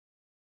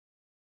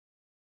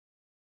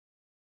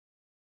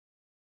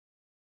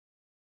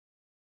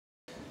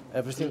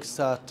Everything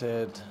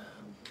started,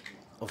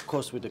 of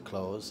course, with the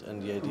clothes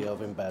and the idea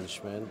of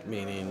embellishment,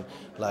 meaning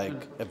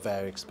like a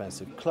very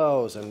expensive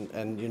clothes,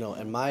 and you know,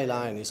 and my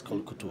line is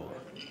called couture,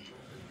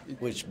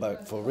 which,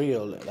 but for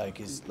real, like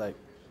is like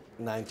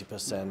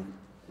 90%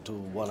 to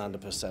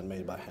 100%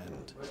 made by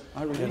hand.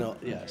 Ah, really? You know,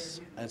 yes,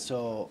 and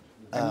so.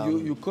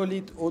 And you call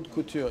it haute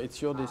couture.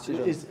 It's your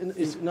decision. It's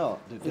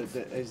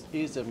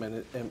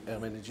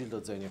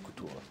Ermenegildo Zegna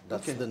Couture.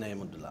 That's Okay. the name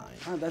of the line.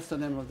 Ah, that's the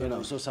name of the You know,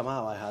 line. so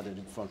somehow I had it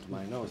in front of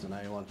my nose, and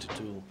I wanted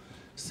to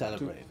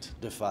celebrate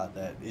the fact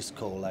that it's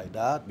called like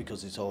that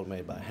because it's all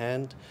made by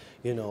hand,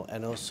 you know,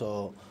 and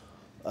also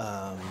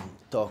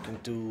talking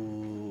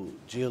to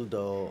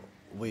Gildo,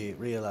 we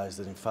realized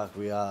that in fact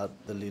we are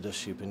the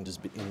leadership in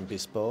in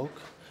bespoke.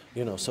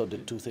 You know, so the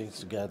two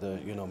things together,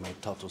 you know,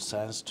 made total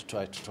sense to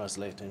try to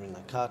translate them in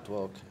a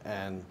catwalk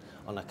and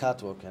on a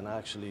catwalk. And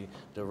actually,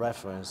 the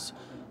reference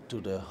to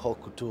the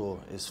haute couture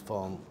is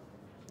from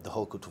the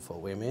haute couture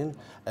for women,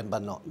 and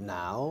but not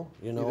now.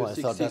 You know, I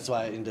thought that's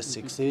why in the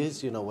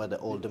 60s, you know, where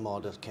all the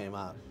models came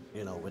out,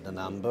 you know, with a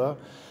number,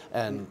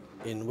 and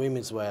in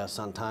women's wear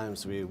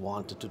sometimes we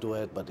wanted to do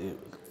it, but it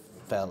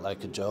felt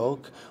like a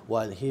joke.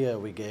 While here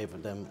we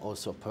gave them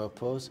also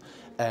purpose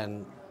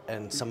and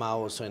somehow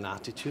also an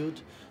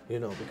attitude, you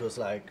know, because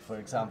like, for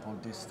example,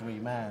 these three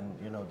men,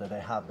 you know, that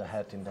they have the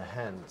hat in their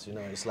hands, you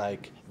know, it's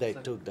like they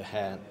took the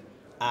hat,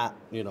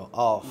 you know,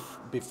 off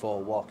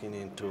before walking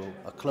into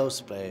a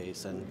closed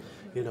place, and,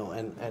 you know,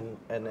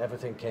 and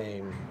everything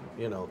came,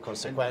 you know,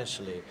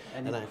 consequentially,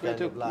 and I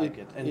kind of like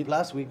it. And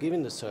plus, we're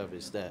giving the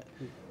service that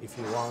if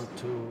you want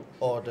to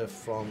order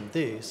from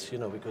this, you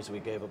know, because we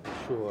gave a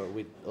brochure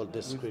with a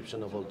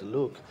description of all the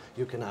look,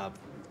 you can have,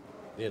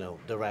 you know,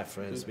 the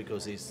reference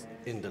because it's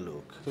in the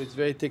look. So it's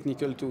very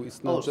technical too.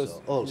 It's not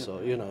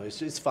also, you know,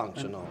 it's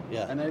functional.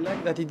 And I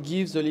like that it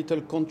gives a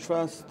little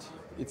contrast.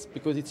 It's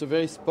because it's a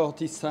very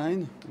sporty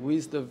sign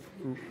with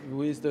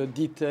the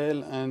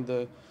detail and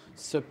the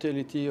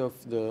subtlety of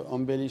the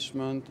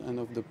embellishment and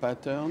of the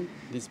pattern.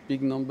 This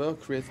big number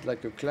creates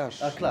like a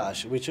clash. A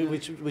clash, which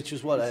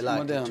is what I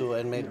liked too,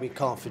 and made me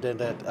confident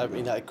that I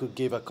mean I could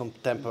give a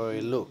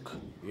contemporary look,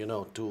 you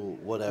know, to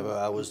whatever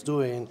I was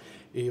doing,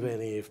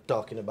 even if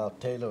talking about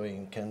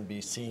tailoring can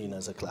be seen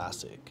as a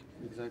classic.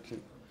 Exactly.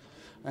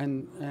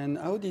 And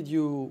how did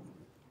you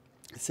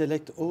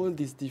select all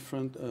these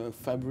different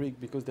fabric?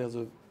 Because there's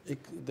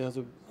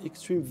a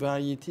extreme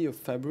variety of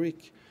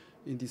fabric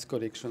in this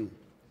collection.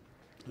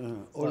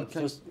 All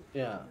kinds.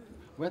 Yeah.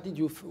 Where do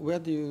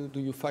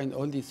you find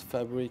all this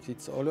fabric?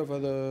 It's all over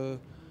the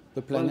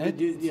planet.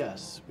 Well,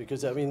 yes,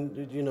 because I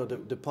mean, you know,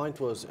 the point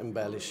was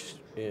embellish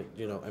it,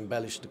 you know,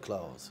 embellish the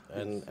clothes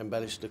and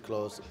embellish the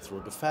clothes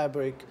through the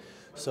fabric.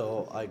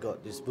 So I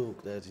got this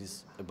book that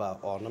is about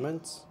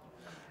ornaments.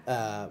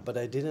 But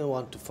I didn't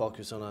want to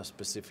focus on a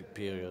specific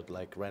period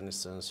like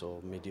Renaissance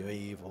or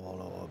medieval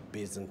or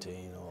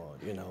Byzantine, or,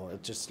 you know, I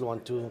just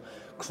want to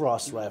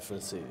cross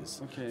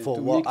references for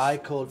what I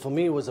called, for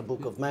me it was a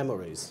book of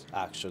memories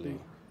actually,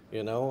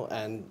 you know,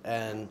 and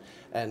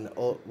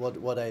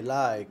what I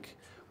like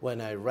when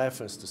I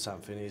reference to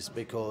something is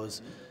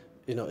because,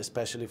 you know,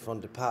 especially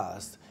from the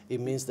past, it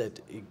means that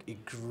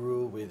it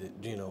grew with it,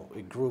 you know,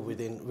 it grew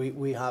within,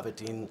 we have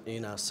it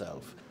in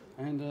ourselves.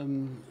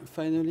 And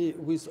finally,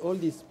 with all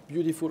this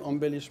beautiful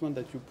embellishment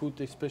that you put,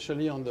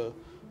 especially on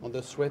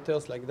the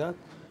sweaters like that,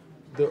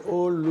 the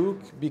whole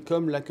look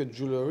become like a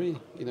jewelry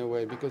in a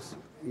way, because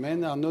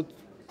men are not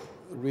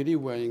really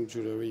wearing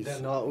jewelry.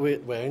 They're not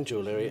wearing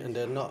jewelry, and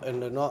they're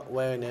not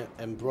wearing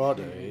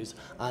embroideries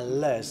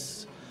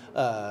unless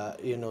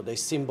you know, they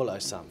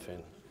symbolize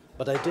something.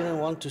 But I didn't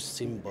want to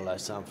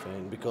symbolize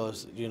something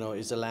because, you know,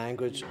 it's a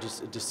language.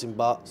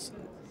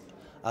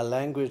 A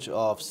language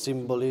of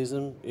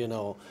symbolism, you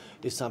know,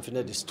 is something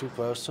that is too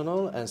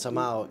personal, and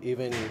somehow,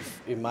 even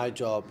if in my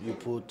job you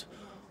put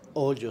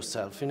all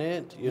yourself in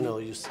it, you know,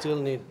 you still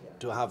need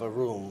to have a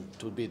room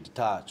to be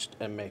detached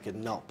and make it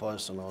not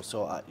personal.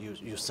 So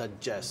you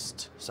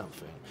suggest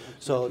something.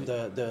 So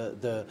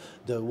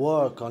the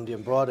work on the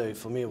embroidery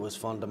for me was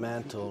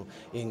fundamental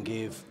in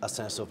give a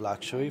sense of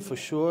luxury for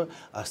sure,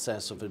 a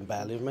sense of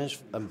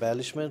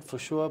embellishment for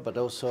sure, but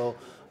also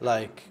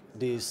like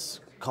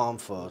this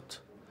comfort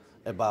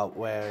about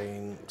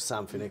wearing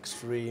something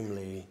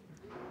extremely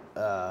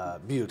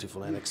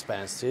beautiful and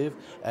expensive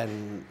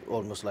and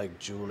almost like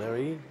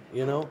jewelry,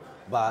 you know,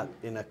 but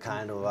in a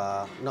kind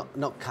of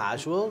not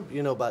casual,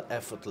 you know, but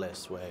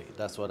effortless way.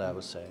 That's what I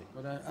would say.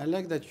 But I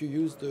like that you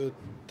use the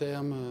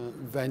term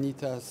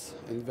vanitas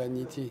and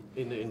vanity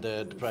in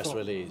the press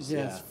release.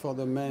 Yes, for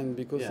the men,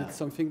 because it's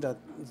something that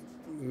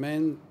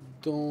men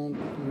don't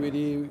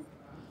really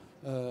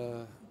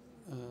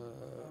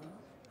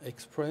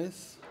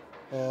express.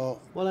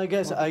 Well, I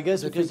guess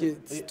because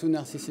it's too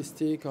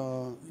narcissistic,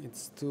 or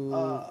it's too.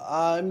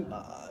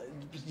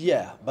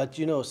 Yeah, but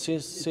you know,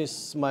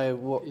 since my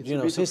work, you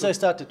know, since I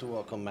started to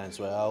work on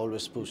menswear, I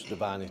always push the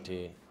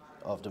vanity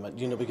of the man,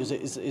 you know, because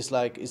it's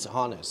like it's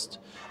honest.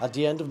 At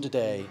the end of the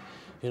day,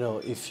 You know,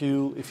 if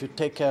you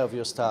take care of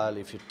your style,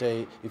 if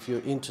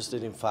you're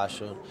interested in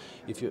fashion,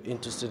 if you're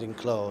interested in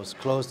clothes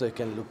that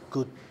can look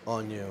good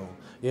on you,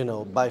 you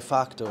know, by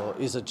factor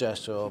is a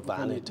gesture of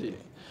vanity.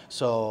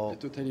 So I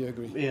totally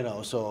agree. you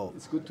know, so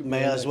It's good to be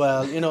may as honest.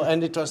 well, you know,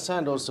 and it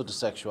transcends also the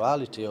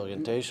sexuality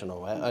orientation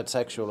or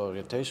sexual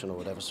orientation or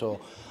whatever. So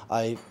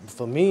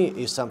for me,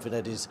 it's something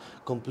that is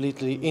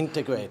completely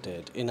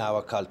integrated in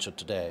our culture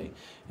today,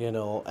 you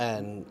know,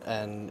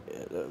 and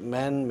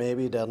men,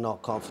 maybe they're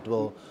not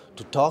comfortable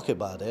to talk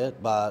about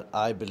it, but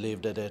I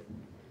believe that they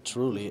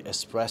truly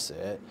express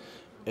it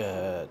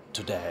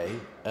today,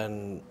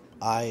 and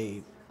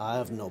I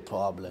have no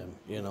problem,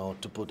 you know,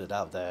 to put it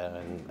out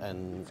there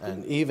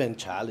and even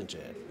challenge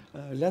it.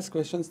 Last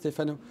question,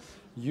 Stefano.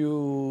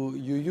 You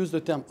use the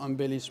term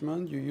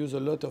embellishment, you use a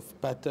lot of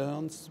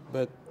patterns,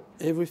 but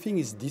everything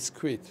is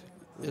discreet.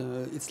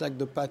 It's like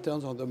the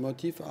patterns or the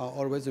motif are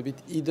always a bit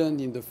hidden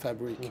in the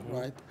fabric,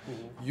 right?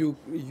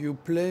 You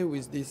play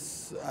with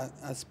this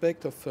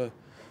aspect of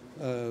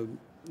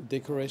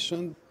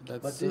decoration.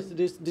 But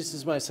this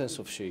is my sense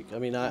of chic. I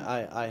mean,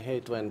 I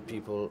hate when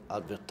people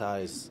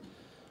advertise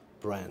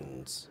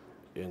brands,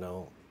 you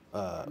know,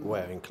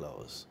 wearing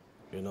clothes,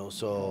 you know,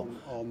 so...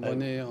 Or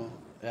money,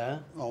 yeah?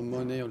 or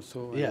money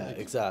also. Yeah,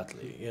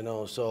 exactly, you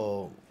know,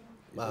 so...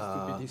 It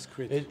has to be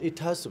discreet. It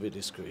has to be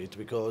discreet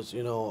because,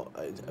 you know,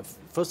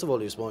 first of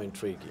all, it's more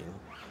intriguing.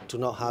 To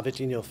not have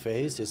it in your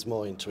face is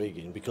more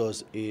intriguing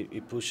because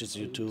it pushes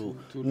you to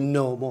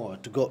know more,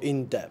 to go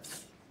in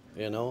depth,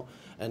 you know,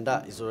 and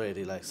that is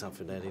already like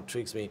something that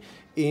intrigues me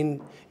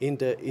in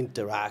the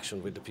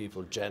interaction with the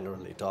people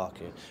generally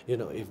talking. You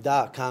know, if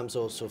that comes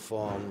also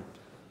from,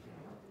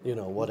 you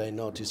know, what I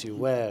notice you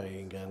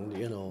wearing, and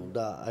you know,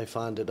 that I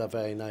find it a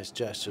very nice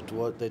gesture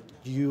that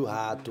you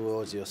had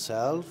towards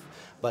yourself,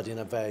 but in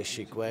a very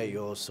chic way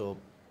you also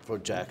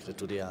project it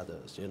to the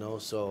others, you know,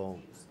 so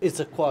it's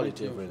a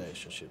quality of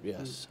relationship,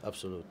 yes,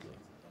 absolutely.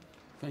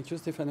 Thank you,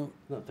 Stefano.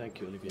 No, thank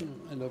you, Olivier.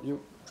 I love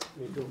you.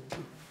 Me too.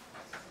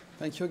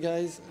 Thank you,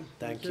 guys.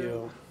 Thank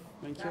you.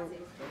 Thank you.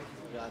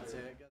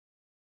 Grazie.